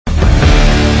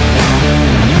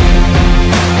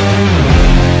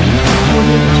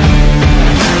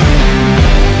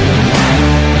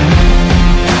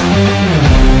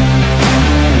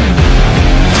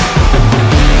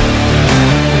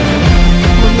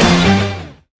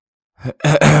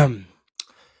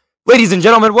Ladies and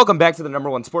gentlemen, welcome back to the number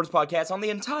one sports podcast on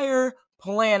the entire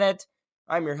planet.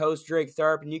 I'm your host, Drake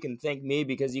Tharp, and you can thank me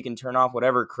because you can turn off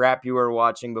whatever crap you were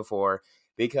watching before,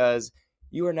 because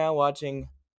you are now watching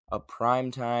a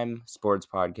primetime sports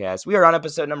podcast. We are on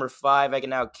episode number 5. I can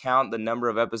now count the number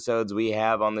of episodes we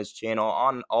have on this channel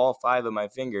on all 5 of my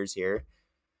fingers here.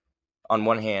 On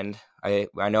one hand, I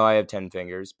know I have 10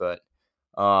 fingers, but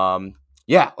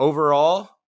overall,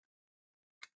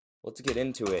 let's get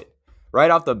into it.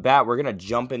 Right off the bat, we're going to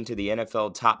jump into the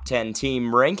NFL top 10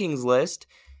 team rankings list.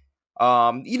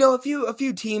 A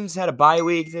few teams had a bye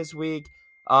week this week.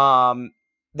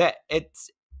 That it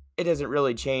doesn't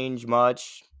really change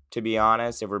much, to be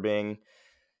honest, if we're being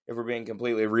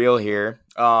completely real here.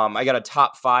 I got a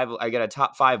top 5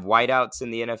 wideouts in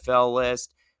the NFL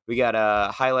list. We got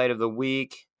a highlight of the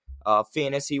week,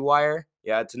 Fantasy Wire.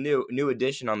 Yeah, it's a new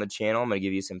addition on the channel. I'm going to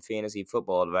give you some fantasy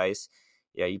football advice.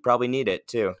 Yeah, you probably need it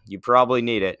too.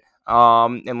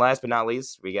 And last but not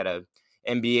least, we got a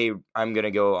NBA. I'm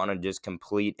gonna go on a just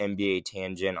complete NBA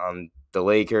tangent on the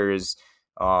Lakers,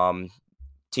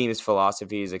 teams'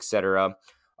 philosophies, etc.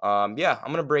 I'm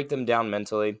gonna break them down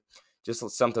mentally, just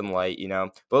something light,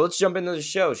 But let's jump into the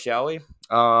show, shall we?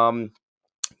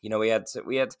 We had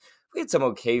some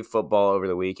okay football over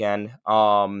the weekend.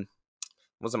 Wasn't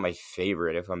my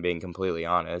favorite, if I'm being completely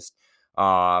honest.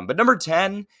 But number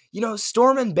 10,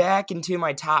 storming back into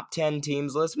my top 10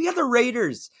 teams list, we got the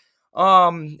Raiders.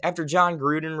 After John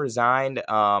Gruden resigned,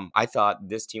 I thought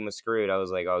this team was screwed. I was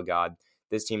like, oh God,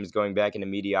 this team is going back into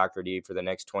mediocrity for the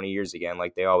next 20 years again,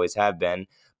 like they always have been.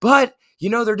 But,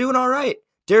 they're doing all right.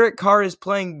 Derek Carr is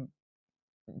playing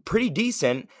pretty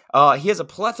decent. He has a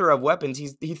plethora of weapons.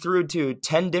 He threw to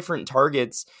 10 different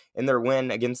targets in their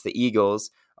win against the Eagles.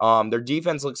 Their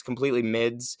defense looks completely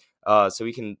mids. So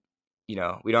we can,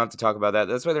 we don't have to talk about that.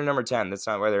 That's why they're number 10. That's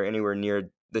not why they're anywhere near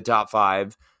the top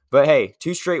 5. But hey,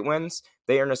 2 straight wins.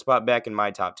 They earn a spot back in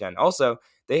my top 10. Also,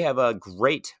 they have a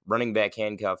great running back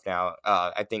handcuff now.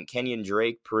 I think Kenyon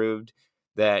Drake proved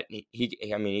that he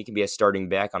can be a starting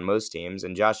back on most teams.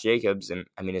 And Josh Jacobs,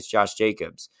 it's Josh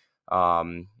Jacobs,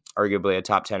 arguably a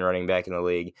top 10 running back in the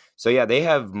league. So yeah, they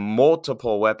have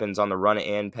multiple weapons on the run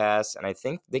and pass, and I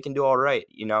think they can do all right.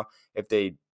 If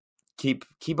they keep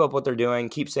up what they're doing,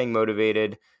 keep staying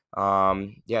motivated.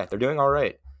 They're doing all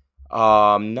right.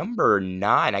 Number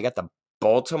 9, I got the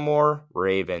Baltimore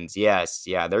Ravens. Yes,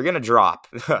 yeah, they're gonna drop.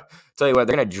 Tell you what,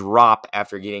 they're gonna drop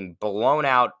after getting blown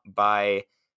out by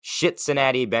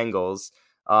Cincinnati Bengals.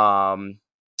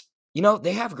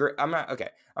 They have great. I'm not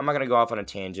gonna go off on a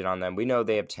tangent on them. We know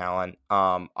they have talent.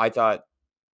 I thought,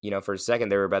 for a second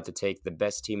they were about to take the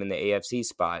best team in the AFC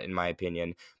spot, in my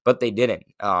opinion, but they didn't.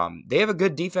 They have a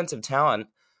good defensive talent.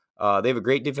 They have a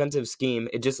great defensive scheme.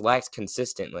 It just lacks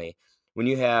consistently. When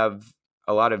you have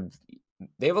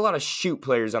they have a lot of shoot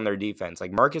players on their defense,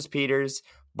 like Marcus Peters,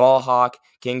 ball hawk,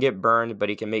 can get burned, but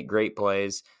he can make great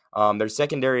plays. Their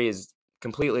secondary is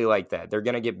completely like that. They're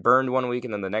going to get burned one week,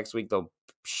 and then the next week they'll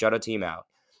shut a team out.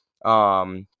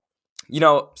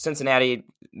 Cincinnati,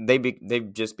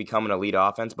 they've just become an elite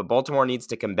offense, but Baltimore needs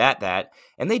to combat that,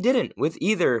 and they didn't with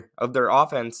either of their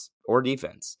offense or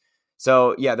defense.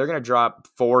 So, yeah, they're going to drop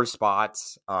 4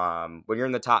 spots. When you're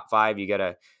in the top 5,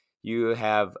 you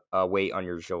have a weight on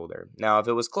your shoulder. Now, if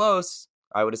it was close,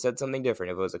 I would have said something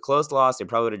different. If it was a close loss, they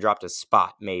probably would have dropped a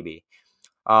spot, maybe.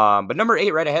 But number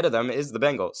 8 right ahead of them is the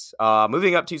Bengals.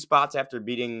 Moving up 2 spots after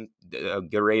beating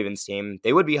the Ravens team.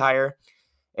 They would be higher.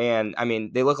 And,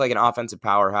 they look like an offensive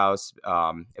powerhouse.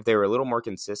 If they were a little more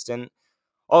consistent.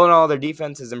 All in all, their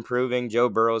defense is improving. Joe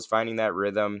Burrow is finding that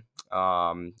rhythm.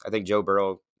 I think Joe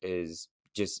Burrow is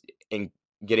just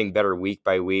getting better week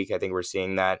by week. I think we're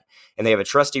seeing that. And they have a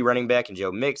trusty running back in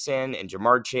Joe Mixon. And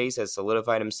Jamar Chase has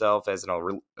solidified himself as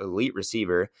an elite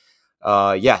receiver.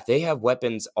 They have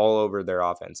weapons all over their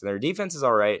offense. And their defense is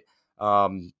all right.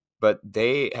 But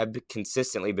they have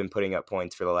consistently been putting up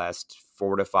points for the last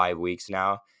 4 to 5 weeks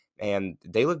now. And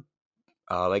they look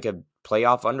like a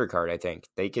playoff undercard, I think.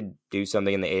 They could do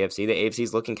something in the AFC. The AFC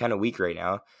is looking kind of weak right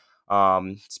now.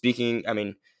 Speaking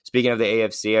of the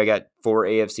AFC, I got 4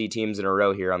 AFC teams in a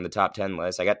row here on the top 10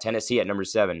 list. I got Tennessee at number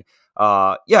 7.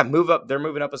 Move up. They're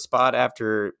moving up a spot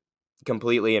after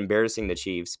completely embarrassing the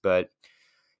Chiefs. But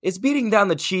is beating down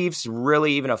the Chiefs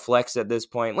really even a flex at this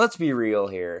point? Let's be real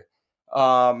here.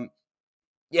 The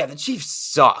Chiefs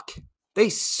suck. They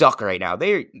suck right now.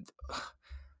 They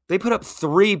put up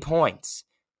 3 points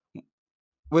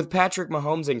with Patrick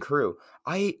Mahomes and crew.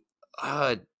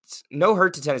 No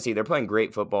hurt to Tennessee. They're playing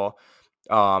great football.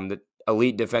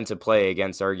 elite defensive play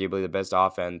against arguably the best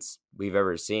offense we've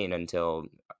ever seen until,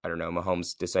 I don't know,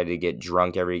 Mahomes decided to get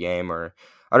drunk every game, or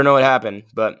I don't know what happened.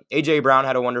 But A.J. Brown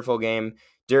had a wonderful game.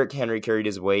 Derrick Henry carried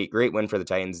his weight. Great win for the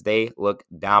Titans. They look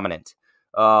dominant.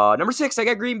 Number 6, I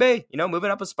got Green Bay.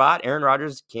 Moving up a spot. Aaron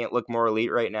Rodgers can't look more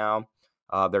elite right now.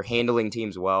 They're handling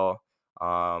teams well.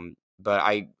 But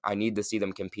I need to see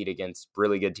them compete against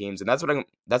really good teams, and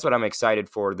that's what I'm excited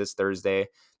for this Thursday.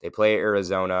 They play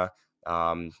Arizona.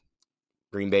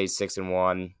 Green Bay's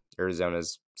 6-1.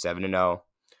 Arizona's 7-0.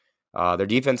 Their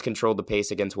defense controlled the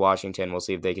pace against Washington. We'll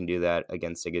see if they can do that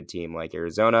against a good team like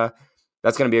Arizona.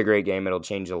 That's going to be a great game. It'll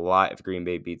change a lot if Green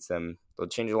Bay beats them. It'll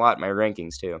change a lot in my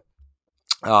rankings too.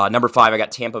 Number 5, I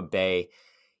got Tampa Bay.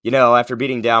 After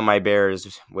beating down my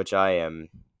Bears, which I am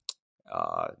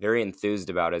very enthused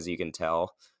about, as you can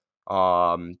tell,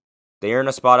 they earn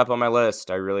a spot up on my list.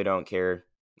 I really don't care.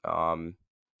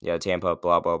 Tampa,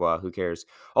 blah, blah, blah. Who cares?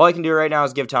 All I can do right now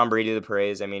is give Tom Brady the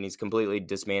praise. I mean, he's completely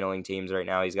dismantling teams right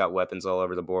now. He's got weapons all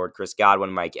over the board. Chris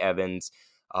Godwin, Mike Evans,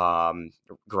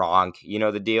 Gronk. You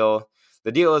know the deal.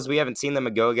 The deal is we haven't seen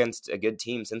them go against a good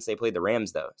team since they played the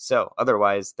Rams, though. So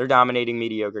otherwise, they're dominating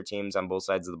mediocre teams on both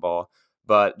sides of the ball.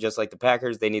 But just like the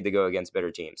Packers, they need to go against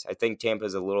better teams. I think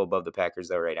Tampa's a little above the Packers,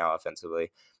 though, right now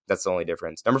offensively. That's the only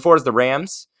difference. Number 4 is the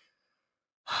Rams.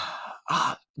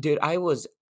 Dude, I was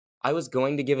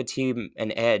going to give a team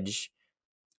an edge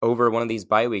over one of these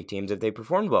bye week teams if they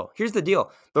performed well. Here's the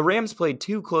deal. The Rams played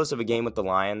too close of a game with the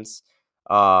Lions.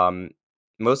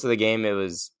 Most of the game, it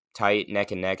was tight,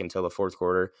 neck and neck until the fourth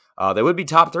quarter. They would be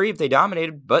top 3 if they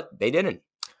dominated, but they didn't.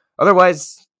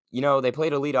 Otherwise, they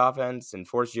played elite offense and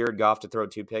forced Jared Goff to throw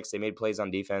 2 picks. They made plays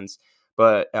on defense.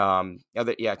 But,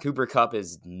 Cooper Kupp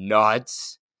is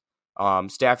nuts.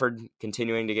 Stafford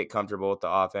continuing to get comfortable with the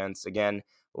offense. Again,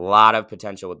 a lot of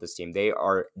potential with this team. They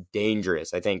are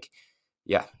dangerous. I think,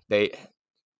 they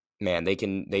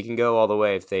can go all the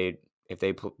way if they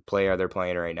play how they're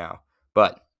playing right now.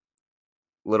 But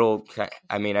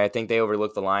I think they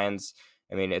overlooked the Lions.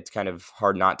 I mean, it's kind of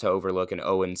hard not to overlook an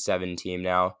 0-7 team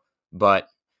now. But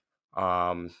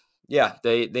they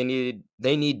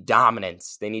need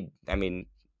dominance. They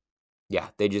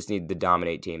just need to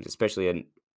dominate teams, especially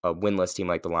a winless team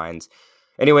like the Lions.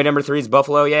 Anyway, number 3 is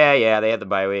Buffalo. Yeah, they had the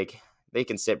bye week. They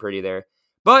can sit pretty there.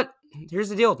 But here's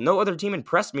the deal. No other team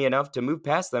impressed me enough to move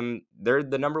past them. They're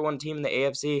the number 1 team in the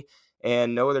AFC,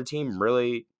 and no other team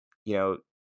really,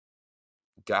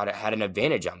 had an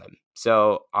advantage on them.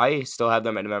 So I still have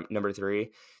them at number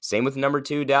 3. Same with number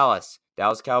 2, Dallas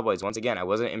Cowboys. Once again, I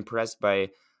wasn't impressed by,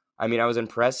 I was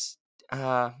impressed.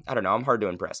 I don't know. I'm hard to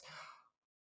impress.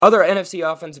 Other NFC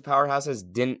offensive powerhouses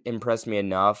didn't impress me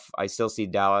enough. I still see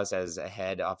Dallas as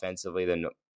ahead offensively than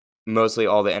mostly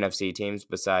all the NFC teams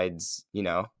besides,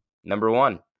 number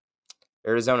 1,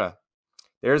 Arizona.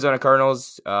 The Arizona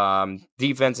Cardinals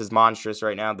defense is monstrous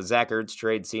right now. The Zach Ertz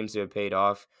trade seems to have paid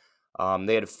off.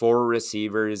 They had 4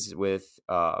 receivers with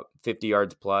 50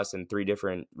 yards plus and 3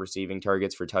 different receiving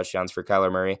targets for touchdowns for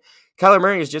Kyler Murray. Kyler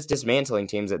Murray is just dismantling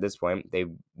teams at this point. They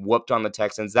whooped on the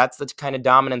Texans. That's the kind of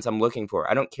dominance I'm looking for.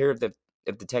 I don't care if the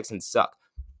Texans suck.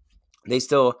 They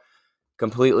still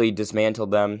completely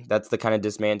dismantled them. That's the kind of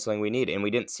dismantling we need. And we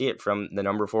didn't see it from the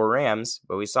number 4 Rams,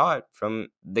 but we saw it from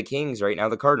the Kings right now,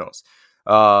 the Cardinals.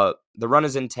 The run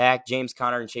is intact. James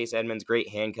Conner and Chase Edmonds, great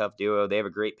handcuff duo. They have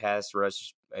a great pass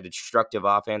rush, a destructive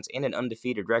offense, and an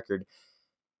undefeated record.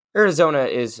 Arizona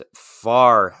is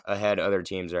far ahead of other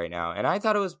teams right now, and I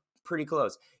thought it was pretty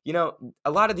close. A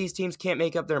lot of these teams can't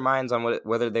make up their minds on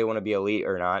whether they want to be elite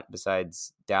or not,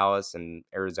 besides Dallas and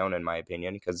Arizona, in my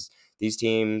opinion, because these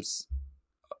teams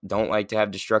don't like to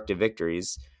have destructive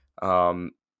victories.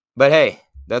 But hey,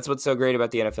 that's what's so great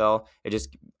about the NFL. It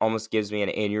just almost gives me an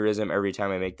aneurysm every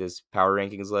time I make this power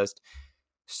rankings list.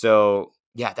 So,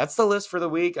 that's the list for the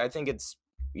week. I think it's,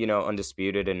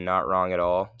 undisputed and not wrong at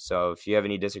all. So if you have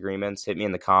any disagreements, hit me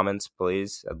in the comments,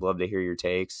 please. I'd love to hear your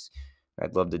takes.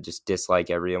 I'd love to just dislike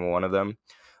every one of them.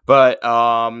 But,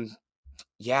 I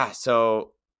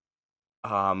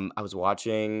was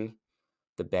watching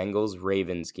the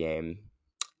Bengals-Ravens game,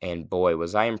 and boy,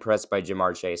 was I impressed by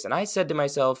Ja'Marr Chase. And I said to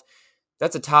myself,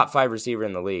 that's a top 5 receiver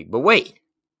in the league. But wait,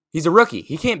 he's a rookie.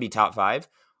 He can't be top 5,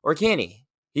 or can he?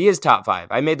 He is top 5.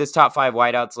 I made this top 5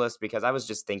 wideouts list because I was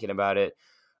just thinking about it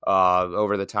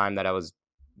over the time that I was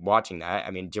watching that.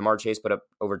 I mean, Ja'Marr Chase put up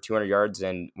over 200 yards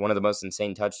and one of the most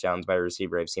insane touchdowns by a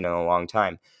receiver I've seen in a long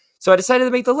time. So I decided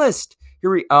to make the list.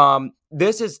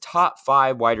 This is top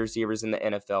 5 wide receivers in the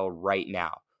NFL right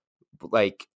now,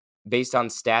 like based on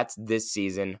stats this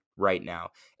season right now.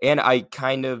 And I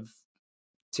kind of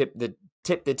tip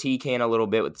the tea can a little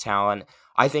bit with talent.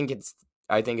 I think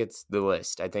I think it's the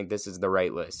list. I think this is the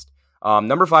right list.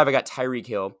 Number 5, I got Tyreek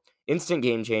Hill. Instant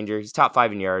game changer. He's top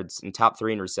 5 in yards and top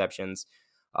 3 in receptions.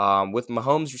 With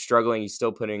Mahomes struggling, he's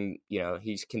still putting,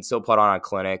 he can still put on a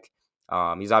clinic.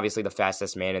 He's obviously the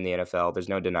fastest man in the NFL. There's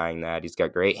no denying that. He's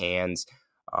got great hands.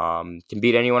 Can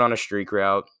beat anyone on a streak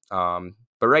route.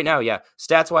 But right now, yeah,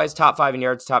 stats-wise, top 5 in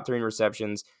yards, top 3 in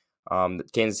receptions.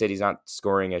 Kansas City's not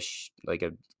scoring a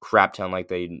crap ton like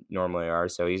they normally are,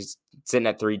 so he's sitting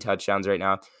at 3 touchdowns right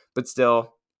now, but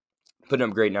still putting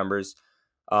up great numbers.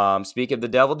 Speak of the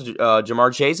devil,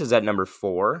 Ja'Marr Chase is at number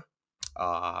 4.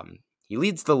 He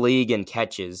leads the league in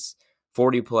catches,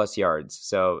 40-plus yards,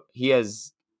 so he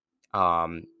has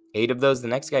 8 of those. The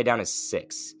next guy down is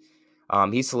 6.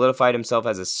 He solidified himself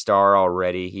as a star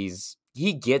already.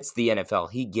 He gets the NFL.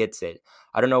 He gets it.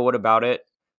 I don't know what about it,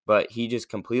 but he just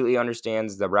completely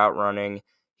understands the route running.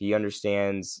 He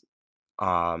understands,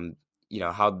 how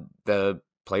the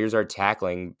players are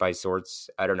tackling by sorts.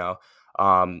 I don't know.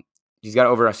 He's got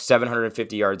over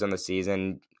 750 yards on the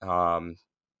season.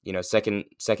 Second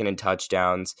in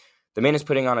touchdowns. The man is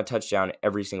putting on a touchdown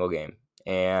every single game.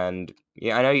 And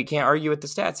yeah, I know you can't argue with the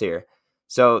stats here.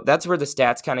 So that's where the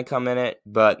stats kind of come in it.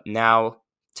 But now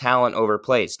talent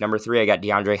overplaced. Number 3, I got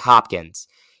DeAndre Hopkins.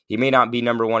 He may not be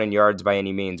number 1 in yards by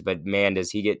any means, but man, does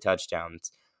he get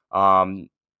touchdowns.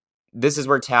 This is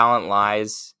where talent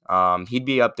lies. He'd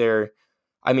be up there.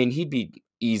 I mean, he'd be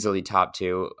easily top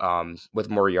 2 with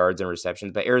more yards and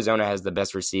receptions, but Arizona has the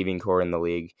best receiving core in the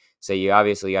league. So you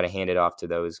obviously got to hand it off to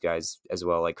those guys as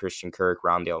well, like Christian Kirk,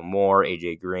 Rondale Moore,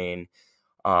 AJ Green.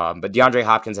 But DeAndre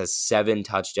Hopkins has 7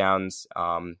 touchdowns.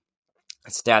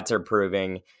 Stats are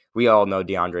proving. We all know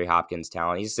DeAndre Hopkins'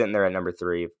 talent. He's sitting there at number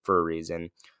 3 for a reason.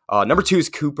 Number 2 is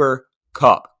Cooper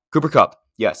Kupp. Cooper Kupp,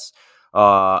 yes.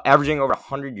 Averaging over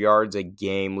 100 yards a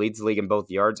game. Leads the league in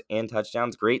both yards and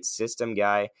touchdowns. Great system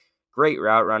guy. Great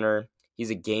route runner.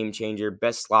 He's a game changer.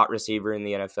 Best slot receiver in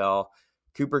the NFL.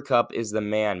 Cooper Kupp is the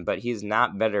man, but he's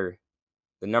not better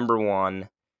than number 1,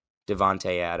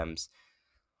 Davante Adams.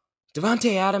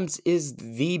 Davante Adams is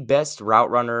the best route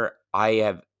runner I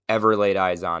have ever laid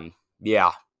eyes on.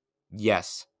 Yeah.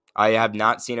 Yes. I have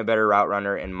not seen a better route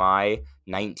runner in my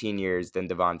 19 years than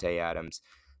Davante Adams.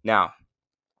 Now,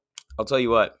 I'll tell you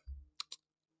what.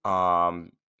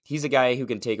 He's a guy who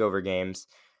can take over games.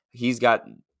 He's got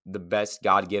the best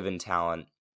God-given talent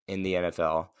in the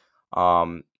NFL.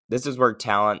 This is where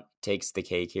talent takes the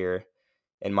cake here,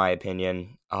 in my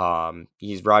opinion.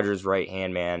 He's Rodgers'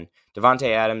 right-hand man. Davante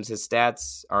Adams, his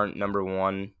stats aren't number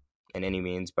 1 in any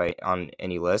means on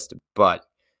any list, but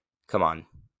come on.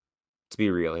 Let's be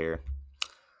real here.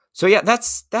 So yeah,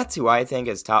 that's who I think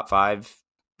is top 5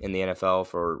 in the NFL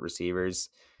for receivers.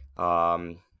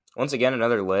 Once again,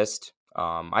 another list.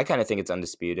 I kind of think it's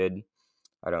undisputed.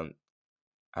 I don't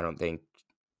think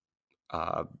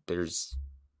there's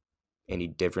any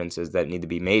differences that need to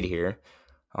be made here.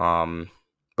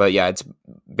 But yeah, it's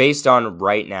based on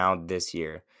right now this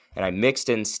year. And I mixed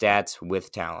in stats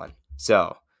with talent.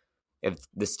 So if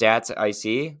the stats I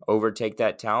see overtake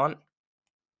that talent,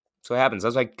 that's what happens.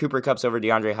 That's why Cooper Kupp's over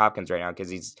DeAndre Hopkins right now, because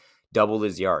he's doubled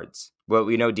his yards. But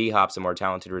we know D-Hop's a more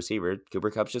talented receiver.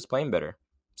 Cooper Kupp's just playing better.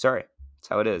 Sorry. That's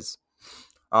how it is.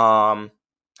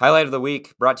 Highlight of the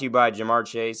week brought to you by Ja'Marr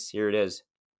Chase. Here it is.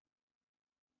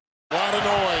 A lot of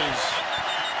noise.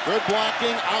 Good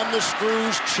blocking on the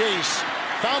screws. Chase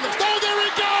found the... Oh, there he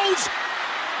goes!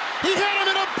 He had him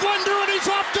in a blender, and he's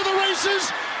off to the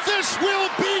races. This will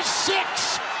be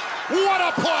 6. What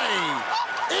a play!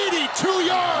 82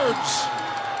 yards!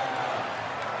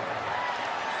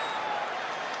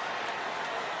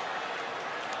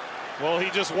 Well, he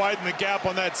just widened the gap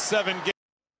on that 7 game.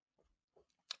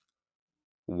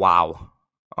 Wow.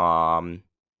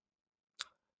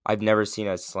 I've never seen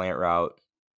a slant route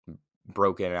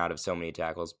broken out of so many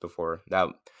tackles before. That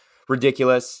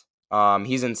ridiculous.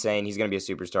 He's insane. He's going to be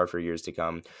a superstar for years to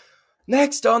come.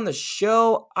 Next on the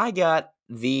show, I got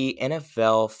the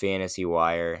NFL Fantasy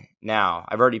Wire. Now,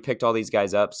 I've already picked all these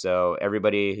guys up, so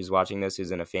everybody who's watching this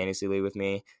who's in a fantasy league with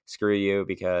me, screw you,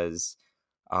 because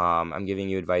I'm giving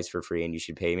you advice for free and you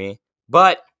should pay me.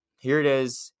 But here it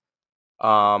is.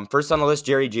 First on the list,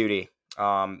 Jerry Jeudy.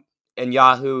 In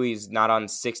Yahoo, he's not on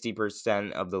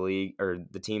 60% of the league or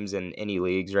the teams in any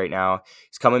leagues right now.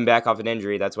 He's coming back off an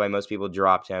injury. That's why most people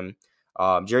dropped him.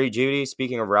 Jerry Jeudy,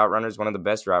 speaking of route runners, one of the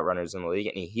best route runners in the league,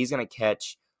 and he's going to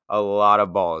catch a lot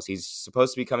of balls. He's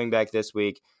supposed to be coming back this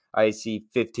week. I see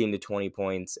 15 to 20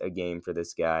 points a game for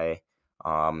this guy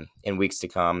in weeks to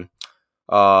come.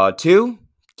 2,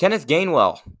 Kenneth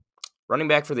Gainwell, running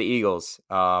back for the Eagles.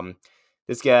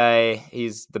 This guy,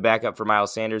 he's the backup for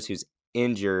Miles Sanders, who's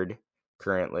injured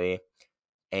currently.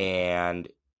 And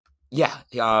yeah,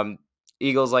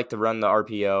 Eagles like to run the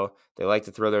RPO. They like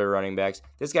to throw their running backs.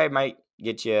 This guy might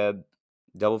get you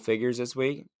double figures this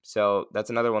week. So that's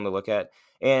another one to look at.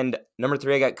 And number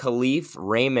 3, I got Khalif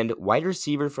Raymond, wide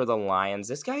receiver for the Lions.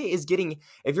 This guy is getting,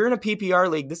 if you're in a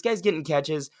PPR league, this guy's getting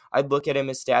catches. I'd look at him.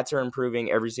 His stats are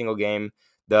improving every single game.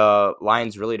 The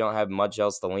Lions really don't have much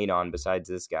else to lean on besides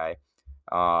this guy.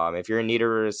 If you're in need of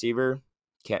a receiver,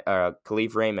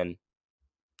 Khalif Raymond,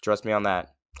 trust me on that.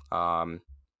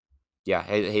 Yeah,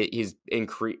 he's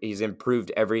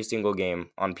improved every single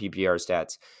game on PPR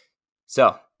stats.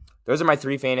 So those are my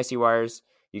 3 fantasy wires.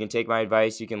 You can take my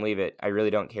advice. You can leave it. I really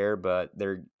don't care, but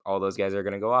all those guys are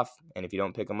going to go off. And if you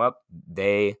don't pick them up,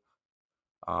 they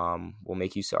will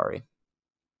make you sorry.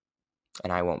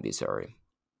 And I won't be sorry.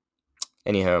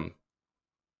 Anyhow, let's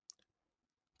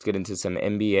get into some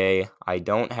NBA. I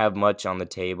don't have much on the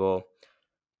table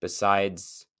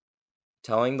besides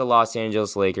telling the Los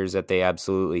Angeles Lakers that they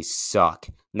absolutely suck.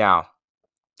 Now,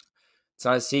 it's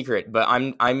not a secret, but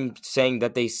I'm saying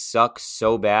that they suck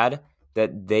so bad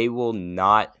that they will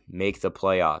not make the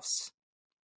playoffs.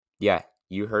 Yeah,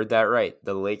 you heard that right.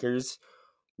 The Lakers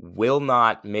will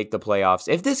not make the playoffs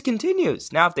if this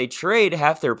continues. Now, if they trade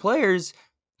half their players,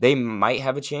 they might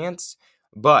have a chance,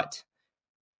 but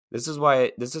this is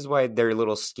why their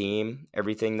little scheme,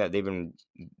 everything that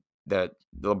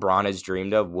LeBron has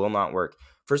dreamed of, will not work.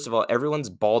 First of all, everyone's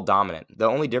ball dominant. The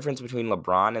only difference between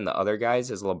LeBron and the other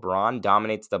guys is LeBron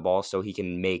dominates the ball so he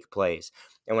can make plays.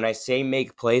 And when I say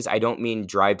make plays, I don't mean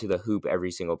drive to the hoop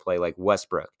every single play like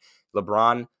Westbrook.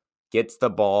 LeBron gets the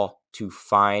ball to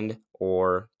find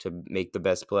or to make the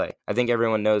best play. I think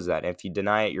everyone knows that. And if you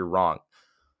deny it, you're wrong.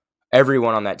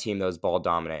 Everyone on that team, though, is ball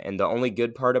dominant. And the only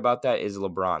good part about that is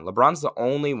LeBron. LeBron's the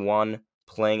only one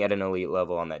playing at an elite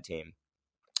level on that team.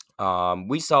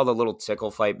 We saw the little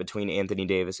tickle fight between Anthony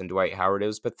Davis and Dwight Howard. It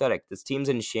was pathetic. This team's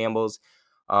in shambles,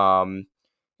 and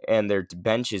their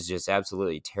bench is just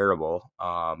absolutely terrible.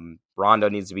 Rondo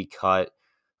needs to be cut.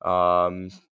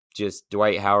 Just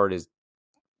Dwight Howard is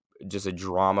just a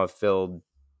drama-filled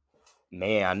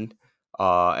man.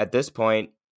 At this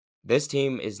point, this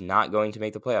team is not going to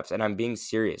make the playoffs, and I'm being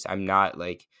serious. I'm not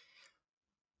like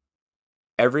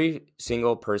every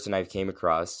single person I've came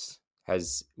across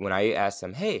has, when I ask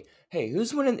them, hey,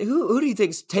 who's winning? Who do you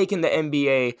think's taking the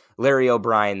NBA Larry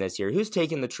O'Brien this year? Who's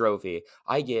taking the trophy?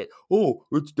 I get,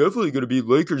 it's definitely going to be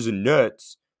Lakers and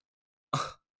Nets.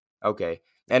 Okay.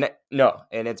 And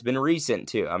it's been recent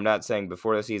too. I'm not saying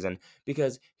before the season,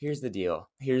 because here's the deal.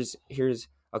 Here's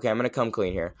okay, I'm going to come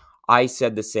clean here. I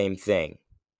said the same thing.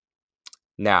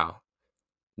 Now,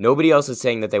 nobody else is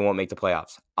saying that they won't make the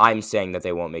playoffs. I'm saying that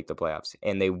they won't make the playoffs,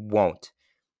 and they won't.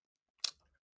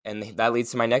 And that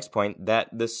leads to my next point, that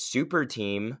the super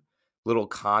team little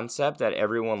concept that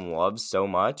everyone loves so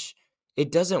much,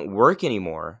 it doesn't work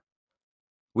anymore.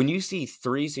 When you see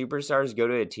 3 superstars go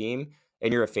to a team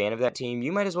and you're a fan of that team,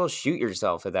 you might as well shoot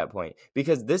yourself at that point.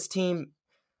 Because this team,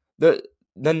 the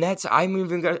Nets, I'm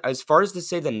even going as far as to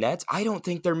say the Nets, I don't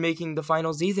think they're making the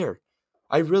finals either.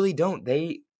 I really don't.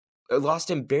 They lost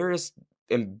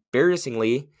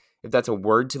embarrassingly, if that's a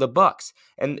word, to the Bucks.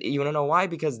 And you want to know why?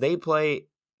 Because they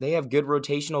have good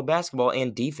rotational basketball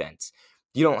and defense.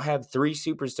 You don't have 3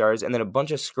 superstars and then a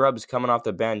bunch of scrubs coming off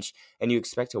the bench and you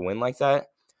expect to win like that.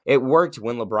 It worked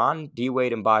when LeBron,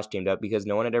 D-Wade, and Bosh teamed up because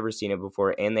no one had ever seen it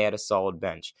before and they had a solid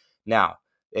bench. Now,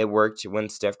 it worked when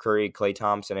Steph Curry, Klay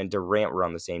Thompson, and Durant were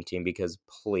on the same team because,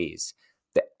 please,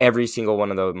 every single one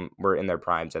of them were in their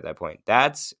primes at that point.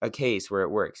 That's a case where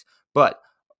it works. But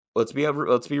let's be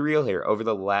real here. Over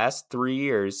the last 3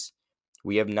 years,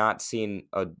 we have not seen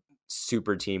a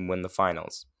super team win the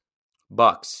finals.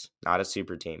 Bucks, not a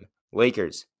super team.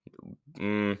 Lakers,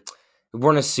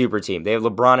 weren't a super team. They have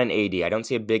LeBron and AD. I don't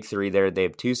see a big 3 there. They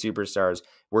have 2 superstars.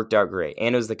 Worked out great.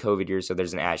 And it was the COVID year, so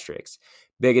there's an asterisk.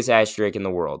 Biggest asterisk in the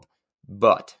world.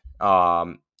 But,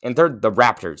 and third, the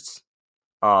Raptors.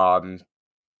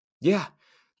 Yeah,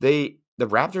 the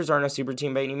Raptors aren't a super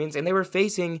team by any means, and they were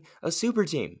facing a super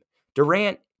team.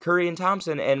 Durant, Curry, and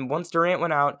Thompson, and once Durant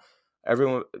went out,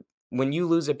 everyone... When you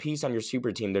lose a piece on your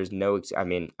super team, there's no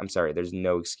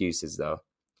excuses though.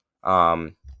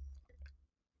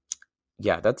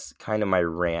 Yeah, that's kind of my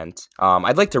rant.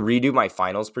 I'd like to redo my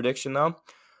finals prediction though.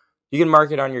 You can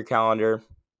mark it on your calendar.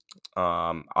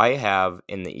 I have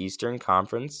in the Eastern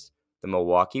Conference, the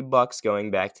Milwaukee Bucks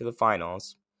going back to the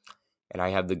finals, and I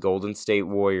have the Golden State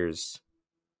Warriors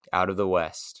out of the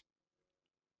West.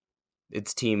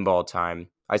 It's team ball time.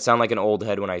 I sound like an old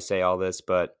head when I say all this,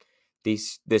 but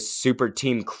this super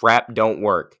team crap don't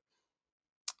work.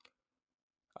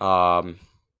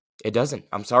 It doesn't.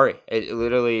 I'm sorry. It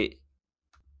literally,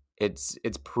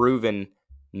 it's proven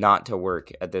not to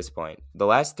work at this point. The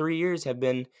last 3 years have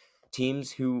been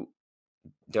teams who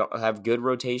don't have good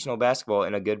rotational basketball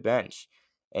and a good bench.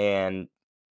 And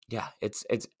yeah,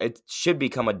 it should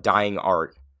become a dying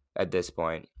art at this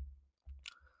point.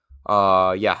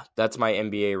 Yeah, that's my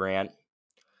NBA rant.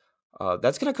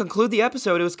 That's going to conclude the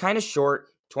episode. It was kind of short,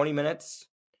 20 minutes.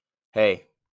 Hey,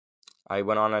 I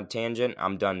went on a tangent.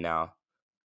 I'm done now.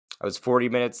 I was 40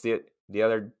 minutes the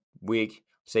other week,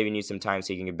 saving you some time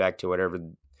so you can get back to whatever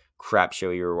crap show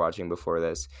you were watching before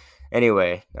this.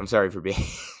 Anyway, I'm sorry for being.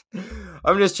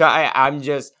 I'm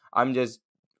just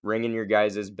ringing your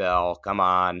guys' bell. Come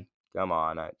on.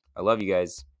 I love you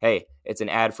guys. Hey, it's an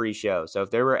ad-free show, so if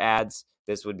there were ads,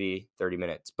 this would be 30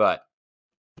 minutes. But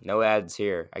no ads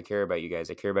here. I care about you guys.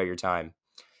 I care about your time.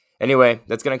 Anyway,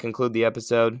 that's gonna conclude the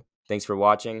episode. Thanks for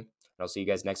watching, and I'll see you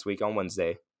guys next week on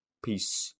Wednesday. Peace.